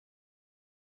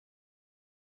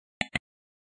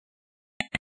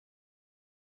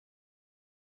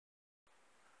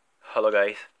Hello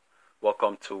guys,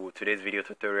 welcome to today's video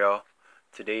tutorial.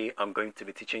 Today I'm going to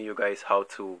be teaching you guys how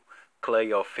to clear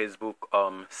your Facebook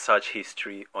search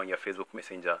history on your Facebook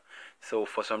Messenger. So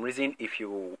for some reason, if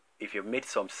you made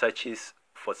some searches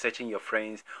for searching your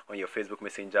friends on your Facebook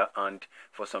Messenger, and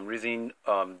for some reason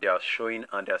they are showing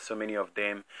and there are so many of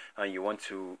them, and you want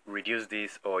to reduce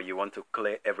this or you want to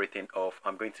clear everything off,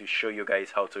 I'm going to show you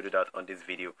guys how to do that on this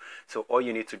video. So all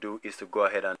you need to do is to go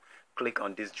ahead and click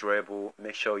on this drawable.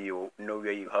 Make sure you know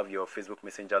where you have your Facebook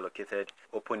Messenger located,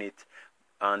 open it,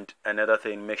 and another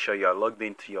thing, make sure you are logged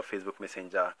into your Facebook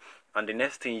Messenger. And the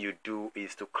next thing you do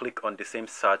is to click on the same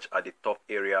search at the top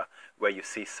area where you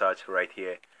see search right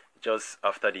here, just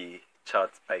after the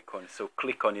chat icon. So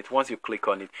click on it. Once you click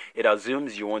on it, it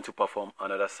assumes you want to perform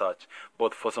another search,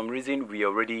 but for some reason we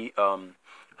already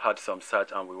had some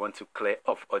search and we want to clear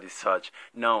off all the search.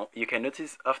 Now you can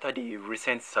notice after the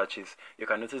recent searches, you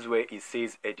can notice where it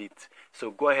says edit. So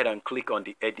go ahead and click on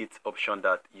the edit option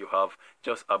that you have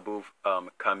just above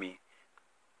Kami,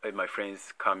 my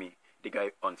friend's Kami, the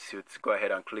guy on Suits. Go ahead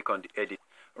and click on the edit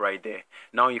right there.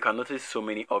 Now you can notice so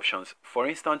many options. For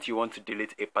instance, you want to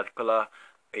delete a particular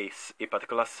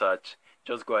search,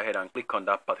 just go ahead and click on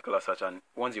that particular search, and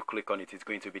once you click on it, it's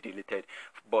going to be deleted.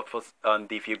 But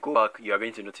if you go back, you are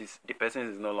going to notice the person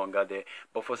is no longer there.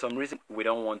 But for some reason we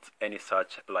don't want any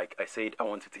search. Like I said, I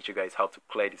want to teach you guys how to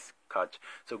clear this cache.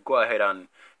 So go ahead and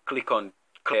click on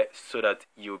clear so that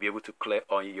you'll be able to clear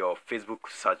on your Facebook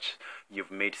search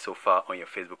you've made so far on your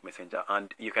Facebook Messenger.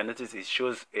 And you can notice it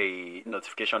shows a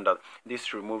notification that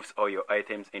this removes all your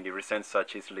items in the recent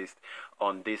searches list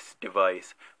on this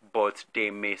device, but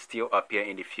they may still appear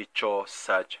in the future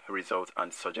search results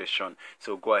and suggestion.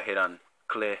 So go ahead and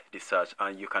clear the search,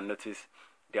 and you can notice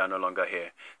they are no longer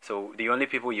here. So the only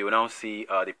people you now see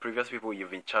are the previous people you've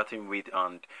been chatting with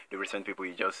and the recent people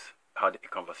you just had a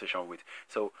conversation with.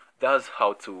 So that's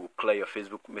how to clear your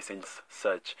Facebook Messenger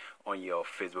search on your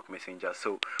Facebook Messenger.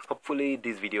 So hopefully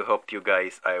this video helped you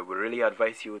guys. I would really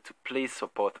advise you to please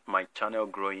support my channel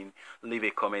growing. Leave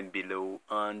a comment below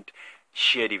and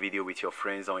share the video with your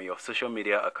friends on your social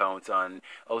media accounts, and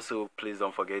also please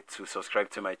don't forget to subscribe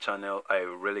to my channel. I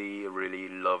really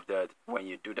love that when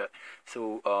you do that.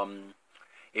 So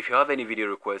if you have any video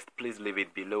requests, please leave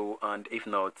it below, and if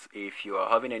not, if you are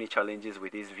having any challenges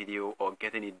with this video or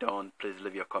getting it done, please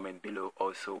leave your comment below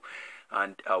also,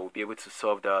 and I will be able to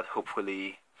solve that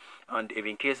hopefully. And if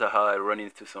in case I run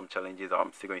into some challenges,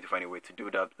 I'm still going to find a way to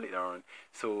do that later on.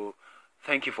 So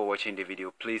thank you for watching the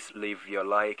video. Please leave your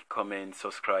like, comment,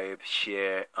 subscribe,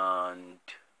 share, and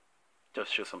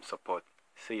just show some support.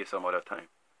 See you some other time.